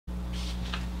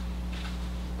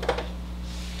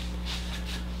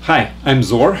Hi, I'm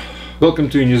Zor. Welcome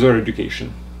to Unizor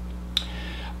Education.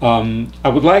 I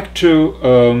would like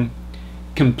to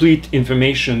complete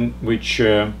information which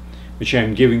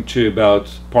I'm giving to you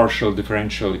about partial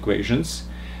differential equations.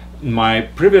 My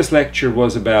previous lecture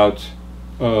was about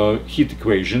heat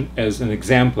equation as an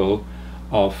example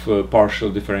of partial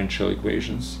differential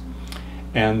equations.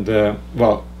 And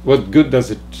well, what good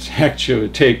does it actually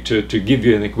take to give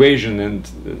you an equation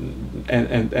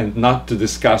and not to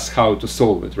discuss how to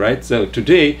solve it, right? So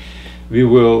today we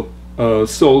will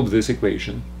solve this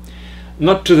equation.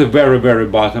 Not to the very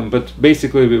bottom, but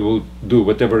basically we will do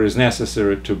whatever is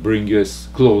necessary to bring you as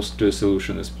close to a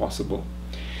solution as possible.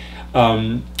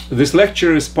 This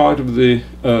lecture is part of the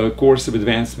course of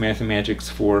Advanced Mathematics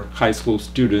for high school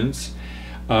students.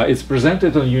 It's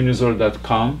presented on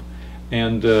Unizor.com.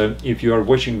 And if you are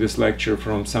watching this lecture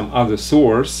from some other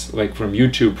source, like from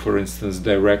YouTube, for instance,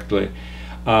 directly,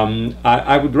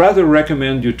 I would rather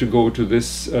recommend you to go to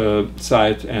this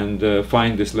site and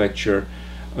find this lecture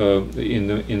in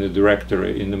the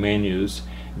directory, in the menus,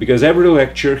 because every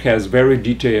lecture has very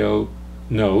detailed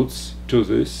notes to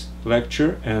this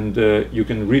lecture, and you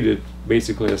can read it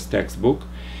basically as textbook.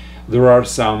 There are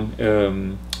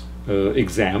some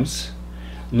exams.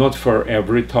 Not for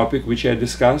every topic which I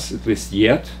discuss, at least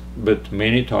yet, but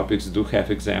many topics do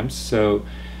have exams. So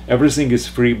everything is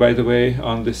free, by the way,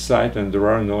 on this site, and there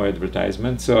are no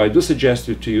advertisements. So I do suggest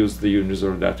you to use the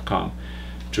unizor.com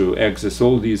to access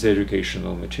all these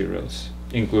educational materials,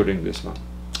 including this one.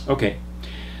 Okay,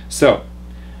 so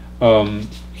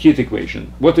heat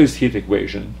equation. What is heat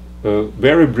equation?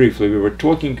 Very briefly, we were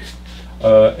talking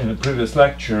in the previous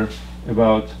lecture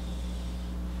about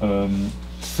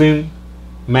thin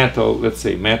metal, let's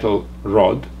say metal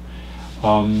rod,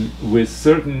 with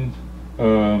certain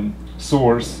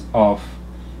source of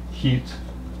heat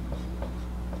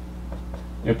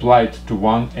applied to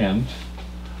one end,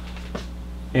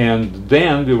 and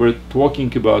then we were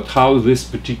talking about how this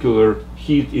particular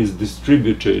heat is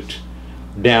distributed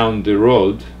down the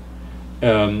rod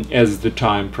as the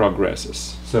time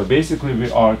progresses. So basically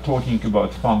we are talking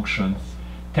about function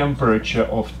temperature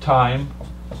of time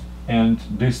and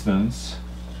distance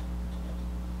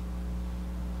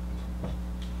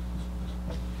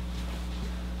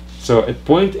So at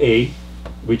point A,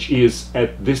 which is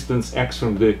at distance x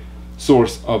from the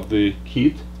source of the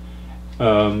heat,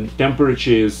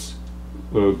 temperature is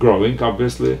growing,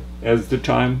 obviously, as the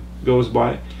time goes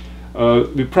by.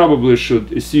 We probably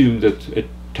should assume that at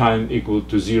time equal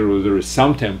to 0 there is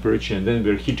some temperature, and then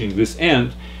we're hitting this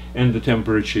end, and the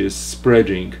temperature is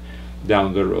spreading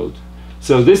down the road.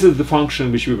 So this is the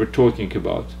function which we were talking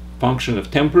about, function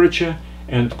of temperature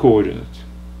and coordinate.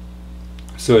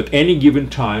 So at any given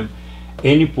time,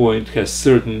 any point has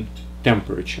certain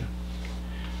temperature.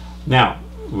 Now,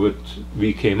 what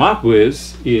we came up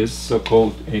with is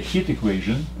so-called a heat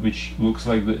equation, which looks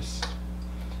like this.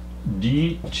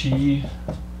 dt,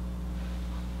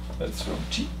 that's from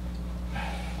T.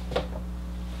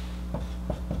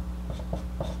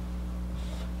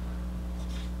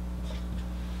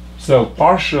 So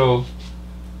partial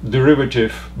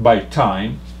derivative by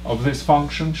time of this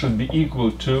function should be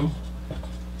equal to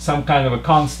some kind of a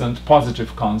constant,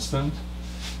 positive constant,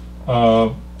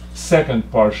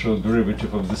 second partial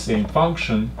derivative of the same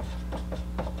function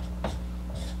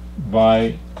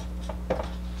by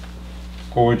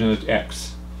coordinate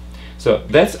x. So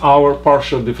that's our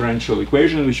partial differential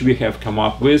equation, which we have come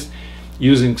up with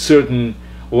using certain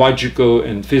logical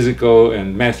and physical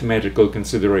and mathematical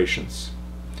considerations.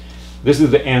 This is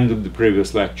the end of the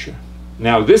previous lecture.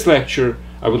 Now this lecture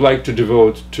I would like to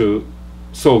devote to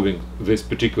solving this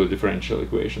particular differential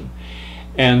equation.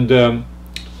 And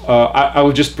I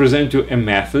will just present you a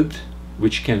method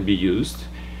which can be used.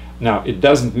 Now, it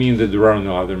doesn't mean that there are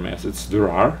no other methods. There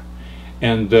are.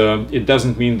 And it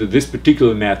doesn't mean that this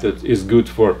particular method is good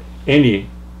for any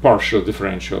partial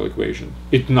differential equation.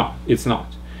 It's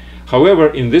not. However,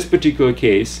 in this particular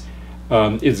case,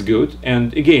 it's good.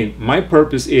 And again, my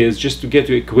purpose is just to get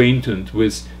you acquainted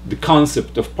with the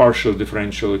concept of partial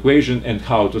differential equation and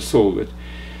how to solve it.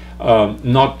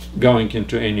 Not going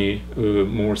into any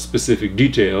more specific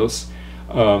details,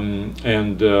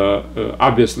 and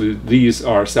obviously these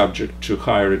are subject to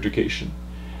higher education.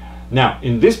 Now,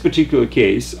 in this particular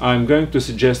case, I'm going to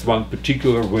suggest one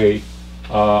particular way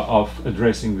of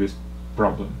addressing this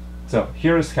problem. So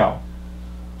here is how.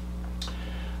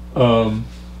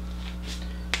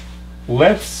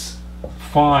 Let's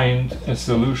find a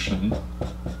solution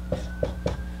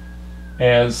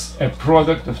as a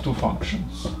product of two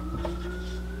functions.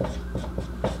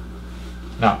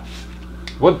 Now,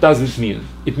 what does it mean?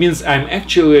 It means I'm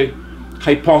actually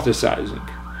hypothesizing.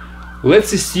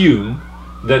 let's assume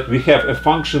that we have a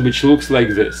function which looks like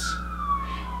this.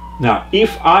 Now,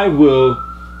 if I will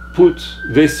put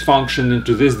this function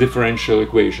into this differential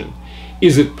equation,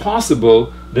 is it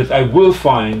possible that I will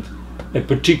find a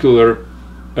particular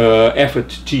f at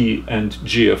t and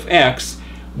g of x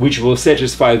which will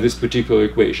satisfy this particular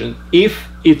equation? If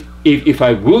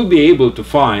I will be able to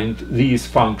find these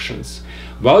functions,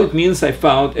 well, it means I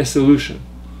found a solution.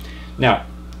 Now,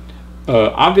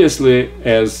 obviously,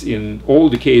 as in all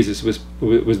the cases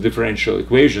with differential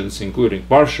equations, including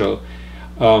partial,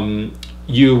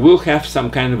 you will have some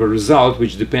kind of a result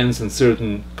which depends on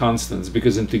certain constants,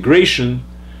 because integration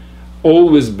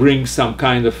always brings some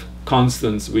kind of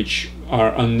constants which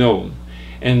are unknown.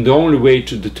 And the only way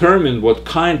to determine what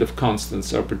kind of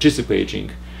constants are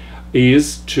participating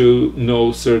is to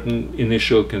know certain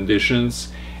initial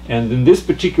conditions. And in this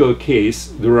particular case,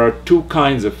 there are two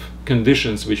kinds of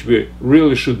conditions which we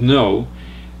really should know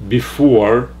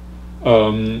before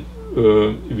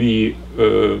we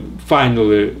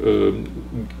finally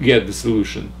get the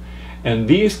solution. And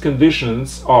these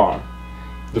conditions are: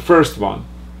 the first one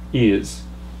is,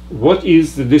 what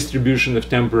is the distribution of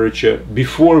temperature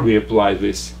before we apply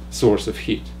this source of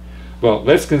heat? Well,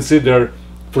 let's consider,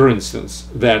 for instance,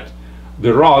 that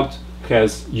the rod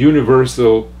has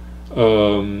universal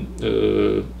along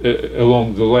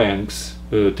the lengths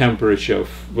temperature of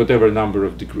whatever number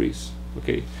of degrees.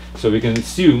 Okay, so we can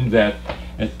assume that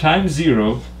at time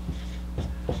 0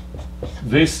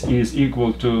 this is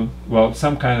equal to, well,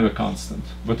 some kind of a constant,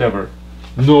 whatever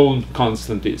known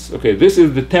constant is. Okay, this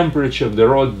is the temperature of the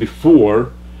rod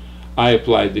before I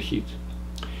applied the heat.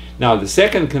 Now the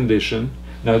second condition,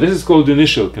 now this is called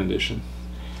initial condition.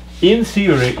 In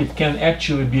theory, it can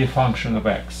actually be a function of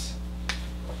x.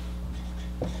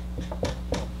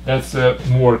 That's a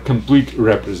more complete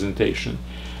representation.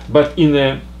 But in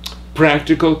a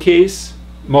practical case,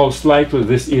 most likely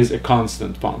this is a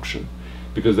constant function,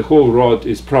 because the whole rod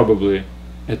is probably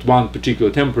at one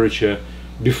particular temperature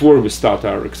before we start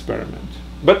our experiment.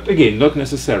 But again, not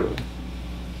necessarily.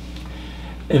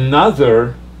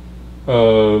 Another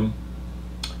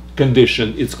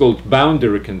condition, it's called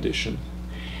boundary condition.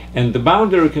 And the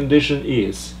boundary condition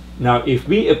is, now if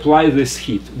we apply this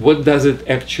heat, what does it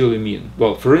actually mean?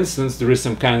 Well, for instance, there is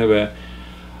some kind of a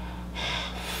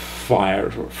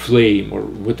fire or flame or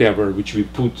whatever which we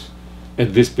put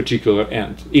at this particular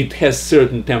end. It has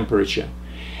certain temperature.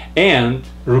 And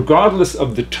regardless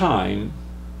of the time,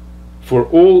 for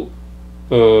all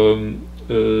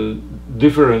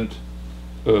different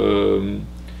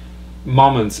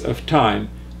moments of time,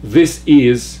 this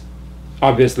is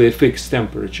obviously a fixed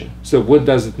temperature. So what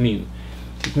does it mean?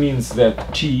 It means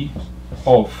that t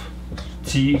of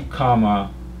t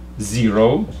comma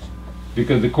 0,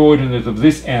 because the coordinate of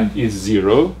this end is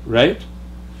 0, right?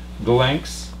 The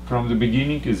length from the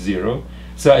beginning is 0.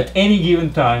 So at any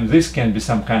given time, this can be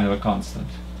some kind of a constant.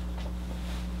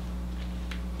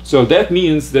 So that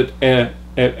means that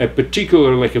a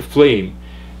particular, like a flame,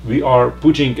 we are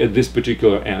putting at this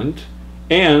particular end,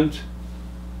 and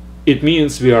it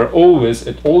means we are always,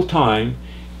 at all time,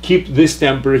 keep this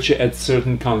temperature at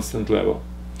certain constant level.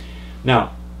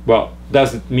 Now, well,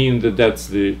 does it mean that that's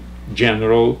the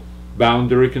general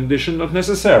boundary condition? Not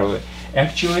necessarily.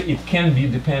 Actually, it can be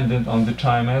dependent on the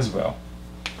time as well.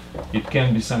 It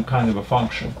can be some kind of a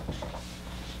function.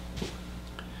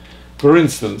 For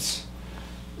instance,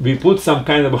 we put some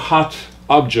kind of a hot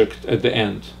object at the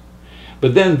end,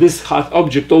 but then this hot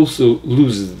object also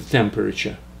loses the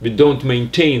temperature. We don't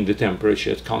maintain the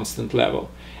temperature at constant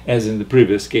level, as in the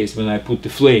previous case when I put the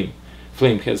flame.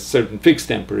 Flame has certain fixed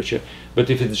temperature, but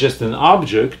if it's just an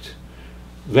object,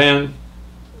 then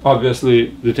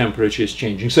obviously the temperature is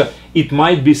changing. So it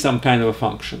might be some kind of a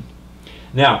function.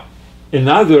 Now,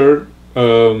 another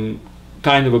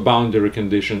kind of a boundary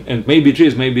condition, and maybe it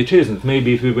is, maybe it isn't,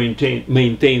 maybe if we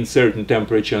maintain certain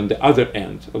temperature on the other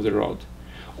end of the rod,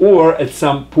 or at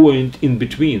some point in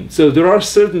between. So there are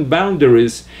certain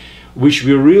boundaries which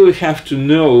we really have to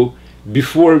know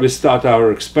before we start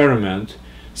our experiment,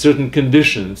 certain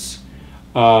conditions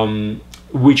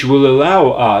which will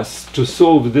allow us to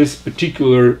solve this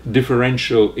particular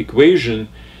differential equation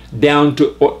down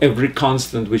to every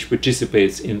constant which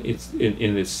participates in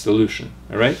its solution.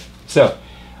 All right? So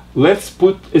let's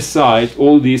put aside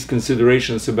all these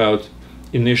considerations about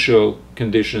initial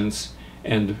conditions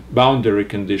and boundary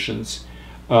conditions,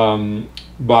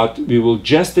 but we will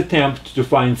just attempt to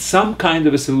find some kind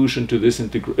of a solution to this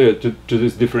to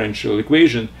this differential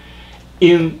equation,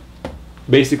 in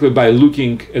basically by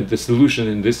looking at the solution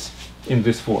in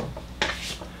this form.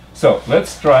 So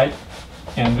let's try,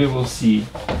 and we will see.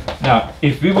 Now,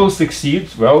 if we will succeed,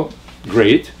 well,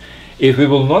 great. If we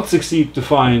will not succeed to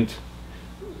find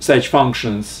such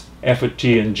functions f of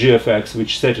t and g of x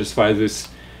which satisfy this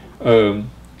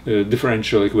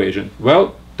differential equation,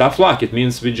 well, tough luck. It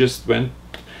means we just went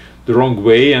the wrong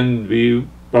way and we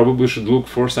probably should look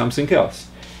for something else.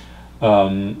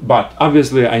 But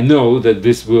obviously I know that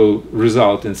this will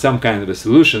result in some kind of a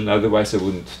solution, otherwise I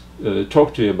wouldn't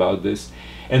talk to you about this.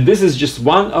 And this is just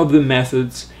one of the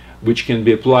methods which can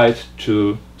be applied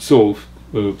to solve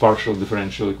partial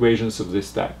differential equations of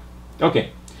this type.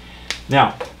 Okay,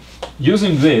 now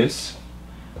using this,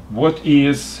 what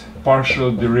is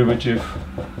partial derivative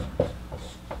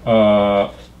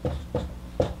by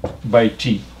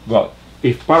t? Well,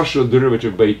 if partial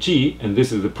derivative by t, and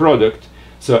this is the product,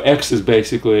 so x is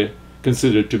basically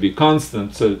considered to be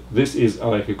constant, so this is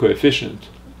like a coefficient.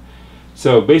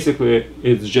 So basically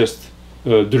it's just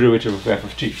derivative of f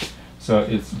of t. So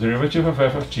it's derivative of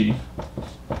f of t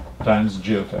times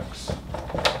g of x.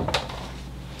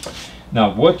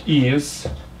 Now what is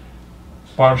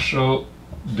partial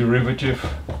derivative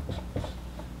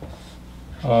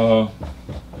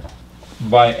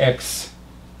by x,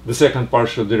 the second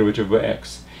partial derivative by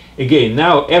x? Again,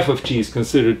 now f of t is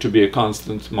considered to be a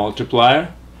constant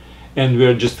multiplier, and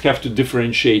we just have to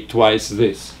differentiate twice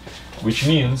this, which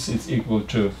means it's equal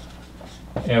to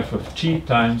f of t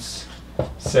times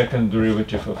second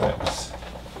derivative of x.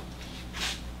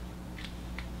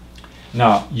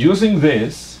 Now, using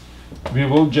this, we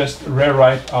will just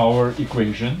rewrite our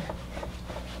equation.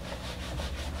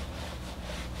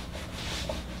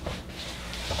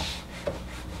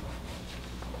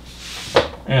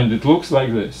 And it looks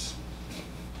like this.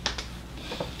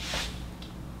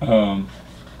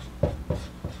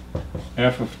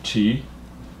 F of t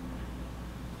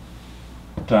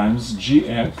times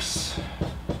gx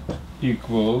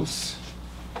equals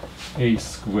a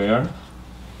square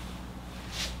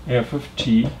f of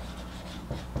t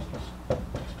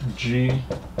g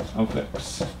of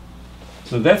x.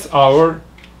 So that's our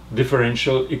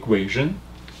differential equation,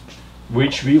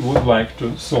 which we would like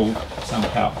to solve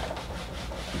somehow.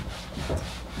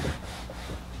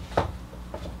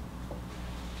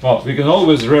 Well, we can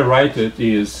always rewrite it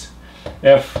as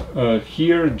f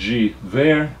here, g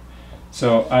there.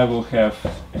 So I will have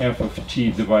f of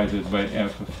t divided by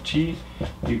f of t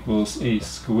equals a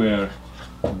square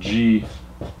g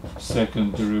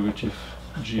second derivative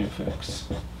g of x.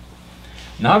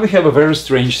 Now we have a very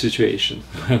strange situation.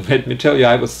 Let me tell you,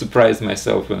 I was surprised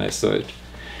myself when I saw it.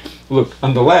 Look,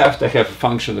 on the left I have a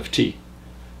function of t.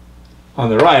 On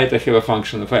the right I have a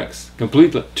function of x.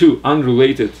 Completely two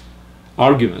unrelated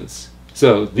arguments.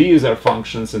 So these are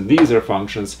functions and these are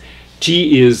functions.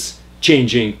 T is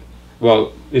changing,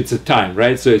 well, it's a time,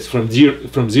 right? So it's from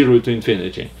zero to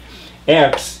infinity.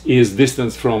 X is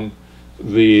distance from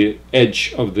the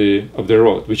edge of the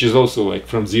road, which is also like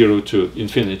from 0 to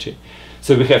infinity.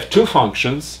 So we have two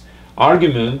functions.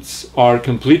 Arguments are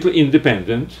completely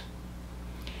independent,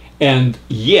 and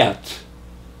yet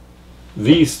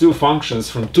these two functions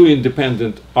from two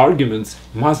independent arguments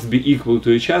must be equal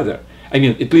to each other. I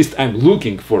mean, at least I'm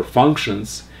looking for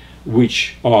functions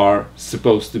which are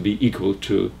supposed to be equal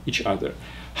to each other.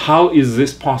 How is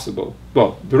this possible?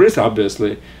 Well, there is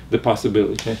obviously the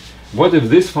possibility. What if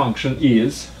this function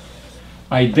is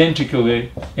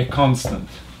identically a constant?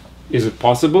 Is it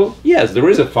possible? Yes, there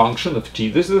is a function of t.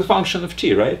 This is a function of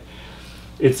t, right?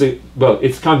 It's a, well,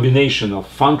 it's combination of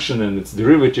function and its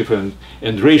derivative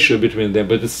and ratio between them,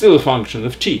 but it's still a function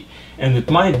of t. And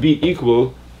it might be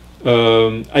equal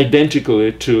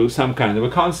identically to some kind of a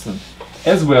constant,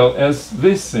 as well as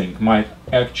this thing might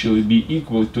actually be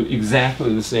equal to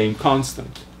exactly the same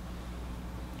constant.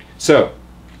 So,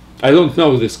 I don't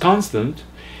know this constant,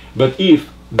 but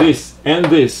if this and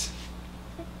this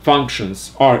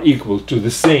functions are equal to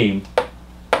the same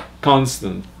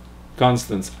constants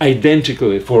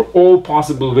identically for all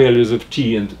possible values of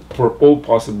t and for all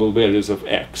possible values of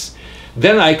x,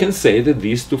 then I can say that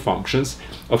these two functions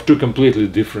of two completely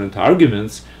different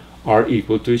arguments are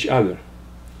equal to each other.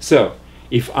 So,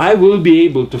 if I will be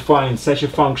able to find such a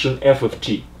function f of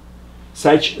t,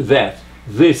 such that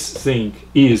this thing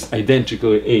is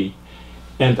identically a,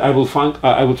 and I will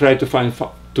try to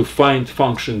find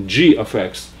function g of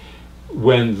x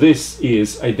when this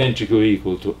is identically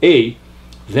equal to a,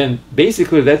 then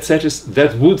basically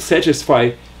that would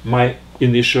satisfy my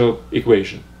initial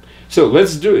equation. So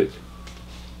let's do it.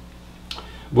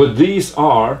 What these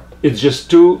are, it's just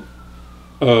two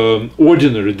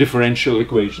ordinary differential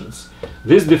equations.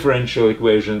 This differential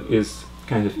equation is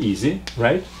kind of easy,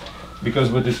 right? Because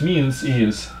what it means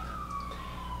is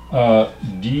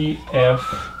df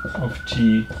of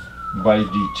t by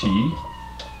dt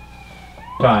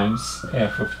times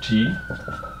f of t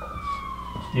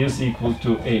is equal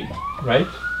to a, right?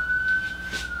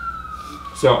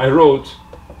 So I wrote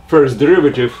first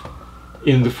derivative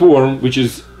in the form which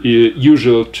is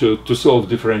usual to solve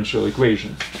differential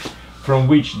equations, from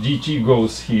which dt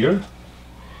goes here,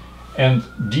 and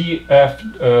df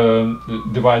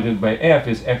divided by f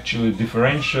is actually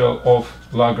differential of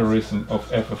logarithm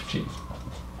of f of t,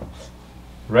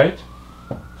 right?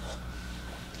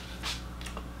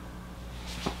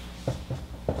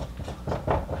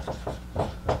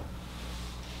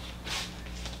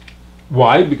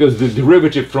 Why? Because the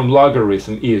derivative from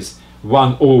logarithm is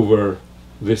 1 over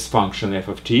this function f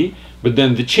of t, but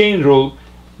then the chain rule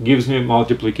gives me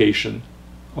multiplication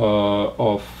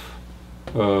of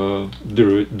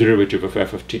derivative of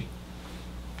f of t.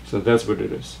 So that's what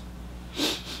it is.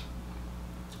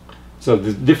 So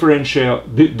the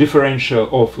differential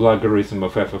of logarithm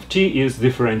of f of t is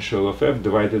differential of f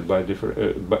divided by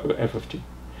f of t.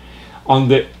 On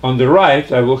the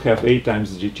right, I will have a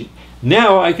times dt.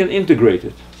 Now I can integrate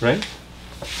it, right?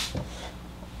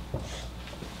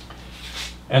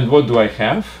 And what do I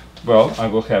have? Well, I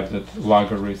will have that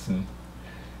logarithm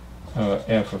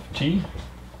f of t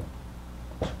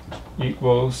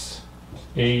equals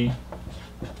a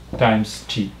times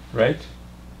t, right?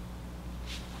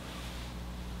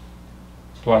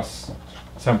 Plus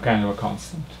some kind of a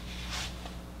constant.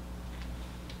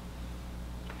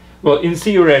 Well, in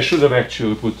theory, I should have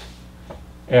actually put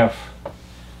f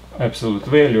absolute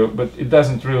value, but it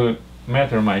doesn't really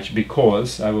matter much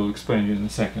because I will explain it in a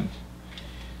second.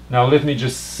 Now let me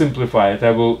just simplify it.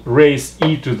 I will raise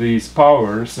e to these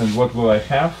powers, and what will I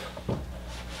have?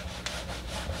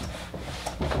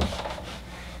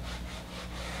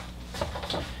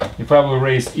 If I will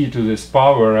raise e to this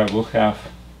power, I will have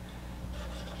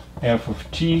f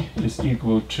of t is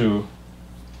equal to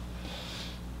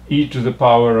e to the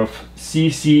power of c.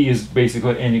 C is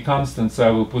basically any constant, so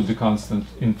I will put the constant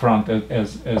in front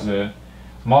as a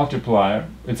multiplier.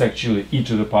 It's actually e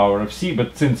to the power of c,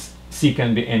 but since c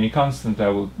can be any constant, I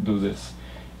will do this.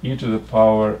 E to the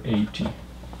power at.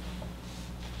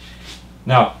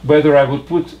 Now, whether I will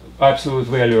put absolute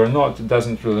value or not, it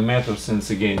doesn't really matter, since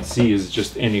again c is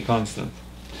just any constant.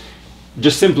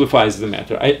 Just simplifies the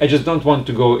matter. I just don't want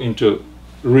to go into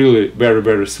really very,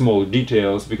 very small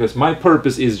details, because my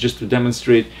purpose is just to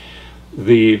demonstrate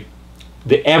the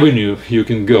avenue you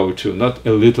can go to, not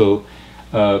a little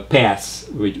path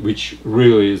which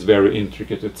really is very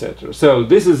intricate, etc. So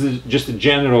this is just a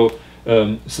general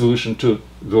solution to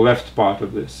the left part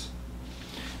of this.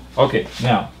 Okay,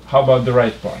 now how about the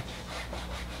right part?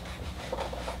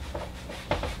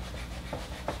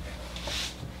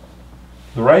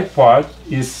 The right part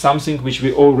is something which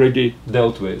we already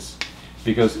dealt with,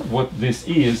 because what this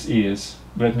is,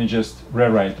 let me just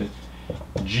rewrite it,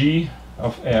 g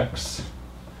of x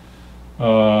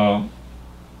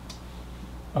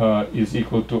is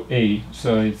equal to a,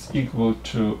 so it's equal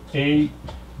to a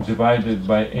divided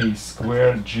by a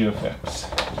squared g of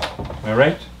x. Am I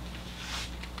right?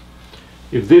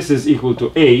 If this is equal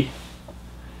to a,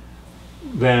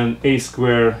 then a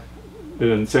squared,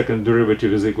 then second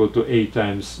derivative is equal to a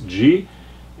times g,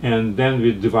 and then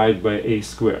we divide by a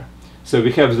squared. So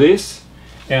we have this,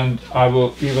 and I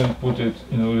will even put it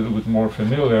in a little bit more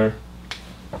familiar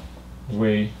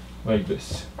way, like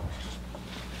this.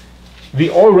 We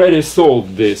already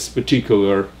solved this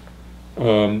particular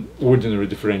ordinary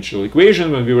differential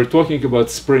equation when we were talking about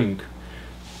spring.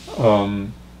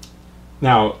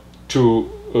 Now, to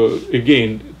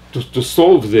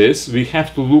solve this, we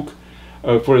have to look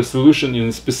for a solution in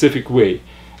a specific way,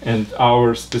 and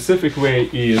our specific way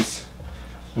is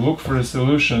look for a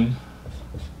solution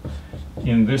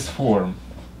in this form.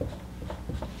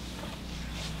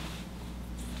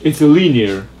 It's a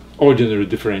linear ordinary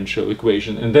differential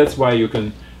equation, and that's why you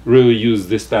can really use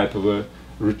this type of a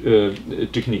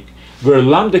technique, where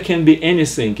lambda can be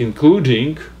anything,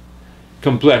 including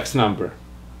complex number.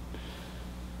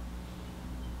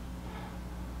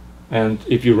 And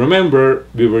if you remember,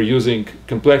 we were using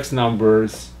complex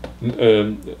numbers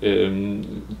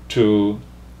to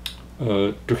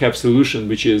have solution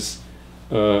which is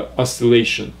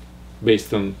oscillation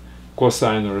based on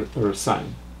cosine or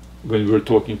sine when we're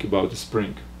talking about the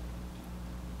spring.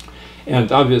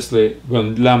 And obviously,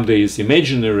 when lambda is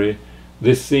imaginary,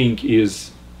 this thing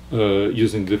is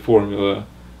using the formula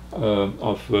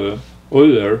of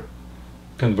Euler,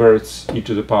 converts e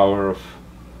to the power of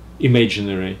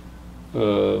imaginary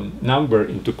number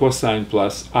into cosine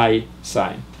plus I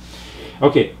sine.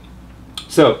 Okay,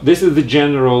 so this is the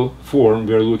general form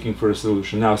we are looking for a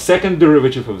solution. Now, second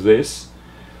derivative of this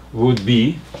would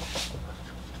be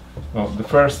Well, the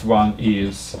first one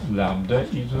is lambda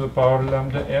e to the power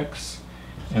lambda x,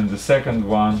 and the second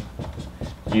one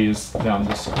is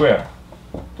lambda square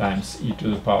times e to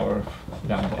the power of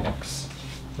lambda x,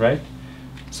 right?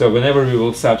 So whenever we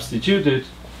will substitute it,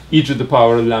 e to the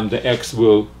power lambda x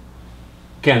will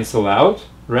cancel out,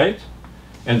 right?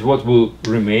 And what will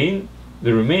remain?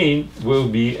 The remain will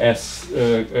be as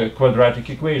a quadratic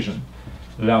equation.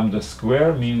 Lambda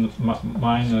square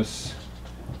minus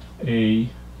a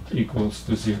equals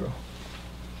to 0,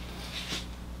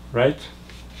 right?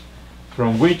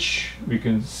 From which we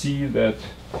can see that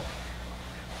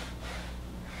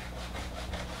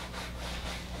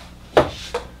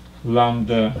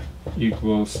lambda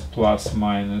equals plus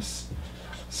minus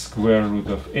square root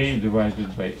of a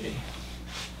divided by a.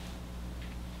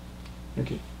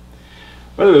 Okay.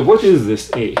 By the way, what is this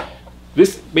a?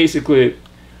 This basically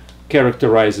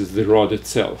characterizes the rod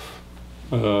itself.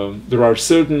 There are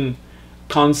certain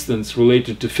constants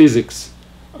related to physics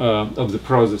of the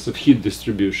process of heat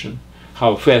distribution.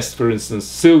 How fast, for instance,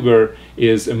 silver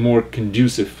is more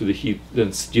conducive to the heat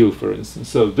than steel, for instance.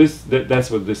 So that's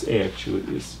what this a actually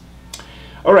is.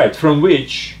 All right, from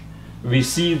which we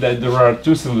see that there are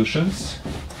two solutions.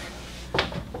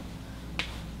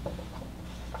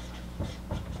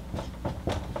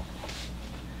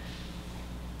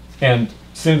 And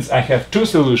since I have two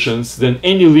solutions, then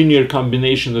any linear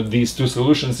combination of these two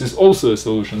solutions is also a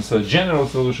solution. So general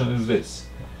solution is this: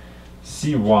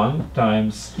 C1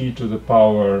 times e to the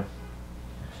power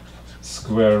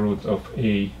square root of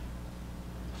a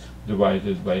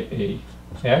divided by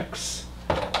ax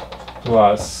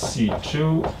plus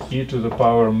C2 e to the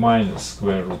power minus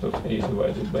square root of a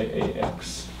divided by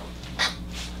ax.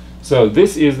 So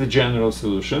this is the general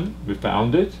solution. We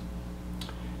found it.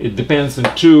 It depends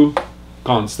on two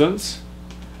constants,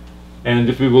 and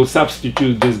if we will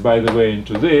substitute this, by the way,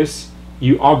 into this,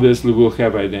 you obviously will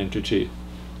have identity,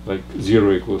 like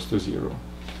 0 equals to 0.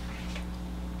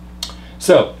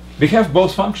 So we have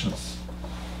both functions.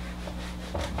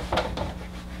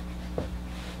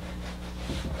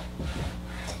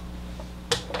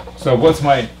 So what's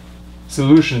my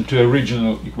solution to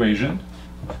original equation?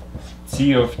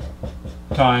 C of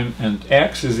time and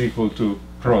x is equal to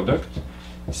product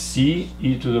c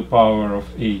e to the power of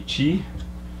ag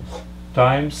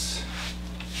times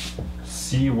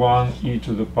c1 e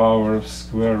to the power of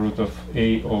square root of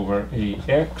a over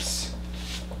ax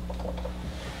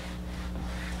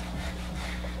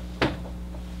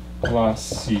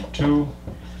plus c2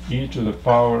 e to the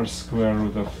power square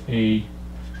root of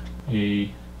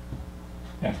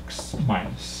ax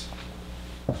minus,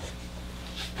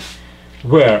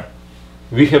 where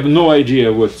we have no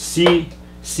idea what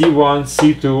C1,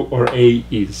 C2, or A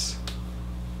is.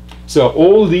 So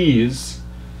all these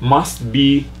must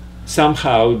be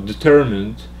somehow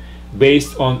determined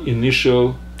based on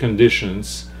initial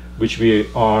conditions which we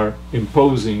are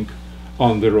imposing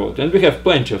on the rod. And we have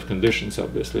plenty of conditions,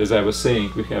 obviously. As I was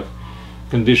saying, we have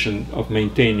condition of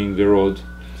maintaining the rod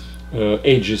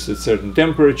edges at certain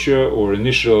temperature, or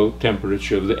initial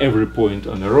temperature of every point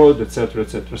on the rod, etc.,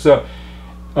 etc. So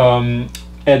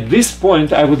at this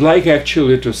point I would like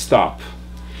actually to stop,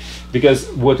 because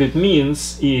what it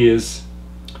means is,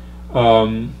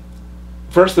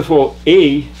 first of all,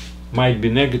 A might be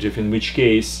negative, in which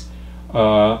case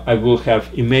I will have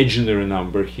imaginary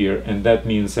number here, and that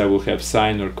means I will have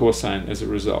sine or cosine as a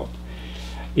result.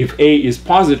 If A is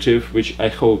positive, which I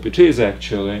hope it is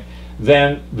actually,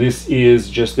 then this is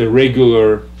just a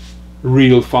regular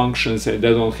real function, so I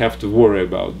don't have to worry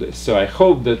about this. So I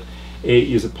hope that A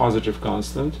is a positive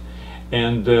constant,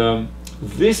 and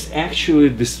this actually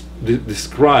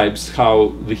describes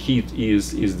how the heat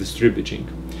is distributing.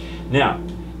 Now,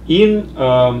 in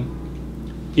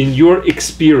your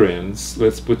experience,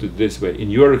 let's put it this way, in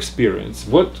your experience,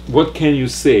 what can you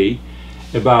say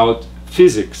about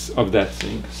physics of that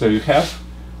thing? So you have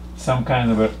some kind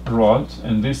of a rod,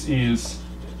 and this is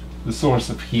the source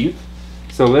of heat.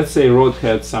 So let's say rod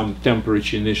had some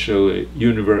temperature initially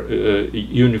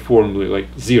uniformly, like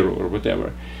 0 or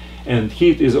whatever, and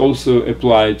heat is also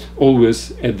applied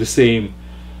always at the same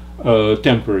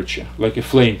temperature, like a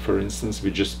flame, for instance,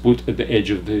 we just put at the edge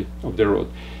of the rod.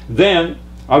 Then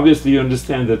obviously you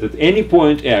understand that at any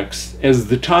point x, as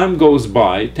the time goes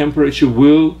by, temperature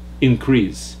will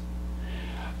increase.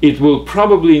 It will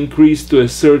probably increase to a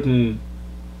certain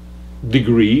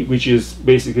degree, which is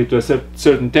basically to a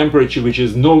certain temperature which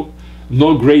is no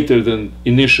greater than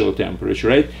initial temperature,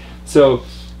 right? So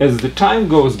as the time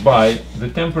goes by, the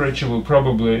temperature will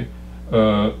probably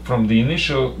from the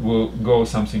initial will go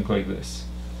something like this,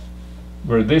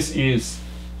 where this is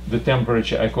the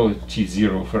temperature, I call it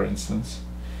T0 for instance,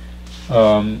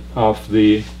 of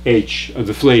the H, of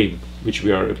the flame, which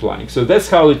we are applying. So that's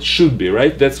how it should be,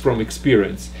 right? That's from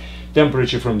experience.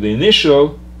 Temperature from the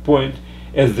initial point,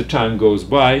 as the time goes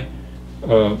by,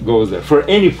 goes there. For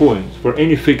any point, for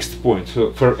any fixed point,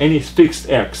 so for any fixed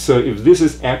x. So if this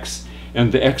is x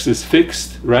and the x is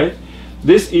fixed, right?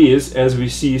 This is, as we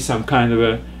see, some kind of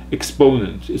a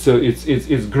exponent. So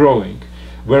it's growing.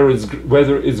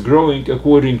 Whether it's growing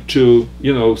according to,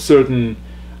 you know, certain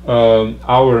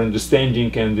our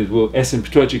understanding, and it will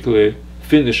asymptotically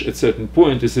finish at certain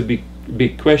point, is a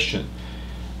big question.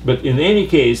 But in any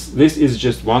case, this is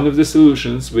just one of the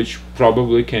solutions which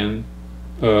probably can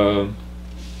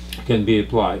be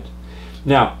applied.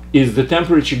 Now, is the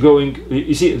temperature going?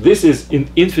 You see, this is an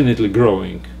infinitely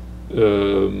growing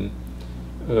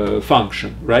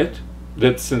function, right?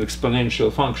 That's an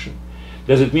exponential function.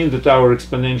 Does it mean that our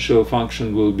exponential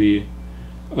function will be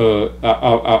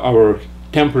our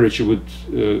temperature would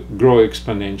grow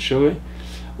exponentially?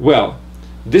 Well,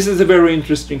 this is a very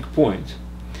interesting point.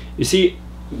 You see,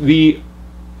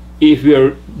 if we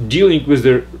are dealing with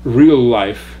the real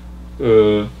life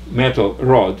metal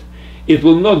rod, it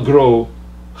will not grow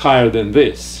higher than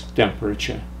this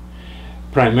temperature,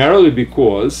 primarily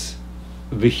because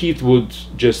the heat would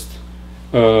just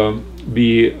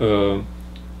be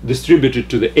distributed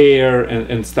to the air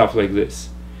and stuff like this.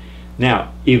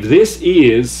 Now, if this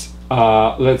is,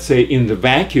 let's say, in the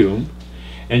vacuum,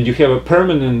 and you have a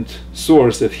permanent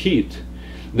source of heat,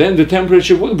 then the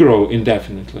temperature will grow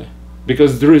indefinitely,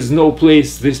 because there is no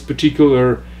place this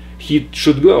particular heat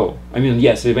should go. I mean,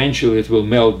 yes, eventually it will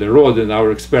melt the rod, and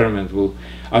our experiment will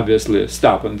obviously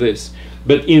stop on this.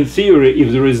 But in theory,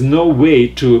 if there is no way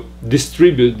to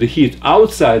distribute the heat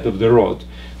outside of the rod,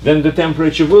 then the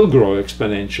temperature will grow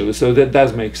exponentially. So that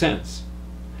does make sense.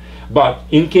 But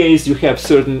in case you have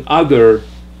certain other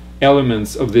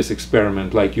elements of this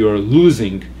experiment, like you are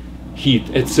losing heat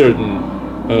at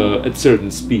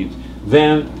certain speed,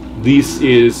 then this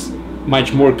is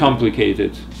much more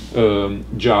complicated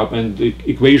job, and the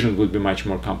equation would be much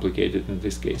more complicated in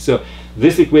this case. So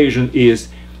this equation is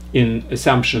in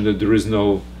assumption that there is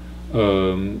no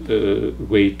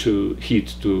way to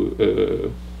heat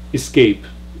to escape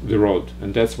the rod,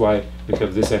 and that's why we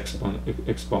have this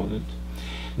exponent.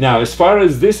 Now, as far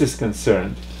as this is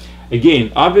concerned,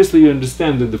 again, obviously you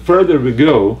understand that the further we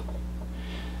go,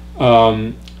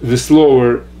 the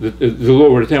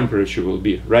lower temperature will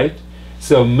be, right?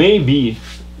 So maybe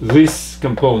this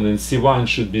component C1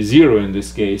 should be 0 in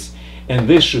this case, and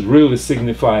this should really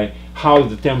signify how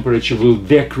the temperature will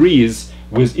decrease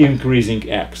with increasing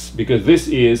x, because this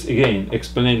is, again,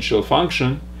 exponential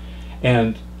function,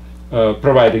 and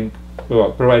providing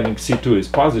C2 is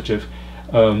positive,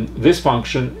 this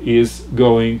function is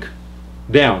going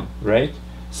down, right?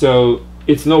 So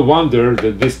it's no wonder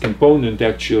that this component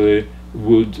actually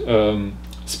would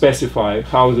specify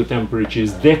how the temperature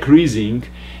is decreasing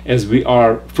as we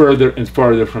are further and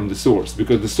further from the source,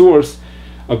 because the source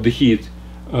of the heat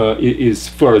is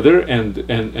further, and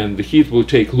the heat will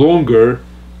take longer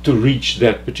to reach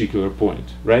that particular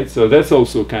point, right? So that's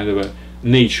also kind of a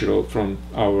natural from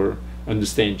our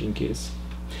understanding case.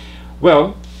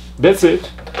 Well, that's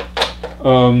it.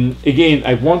 Again,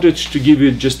 I wanted to give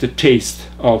you just a taste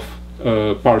of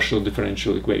partial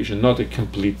differential equation, not a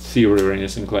complete theory or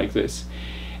anything like this.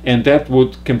 And that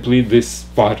would complete this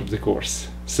part of the course.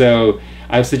 So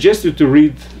I suggest you to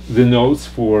read the notes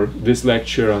for this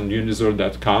lecture on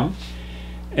unizor.com,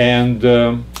 and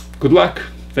good luck.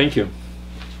 Thank you.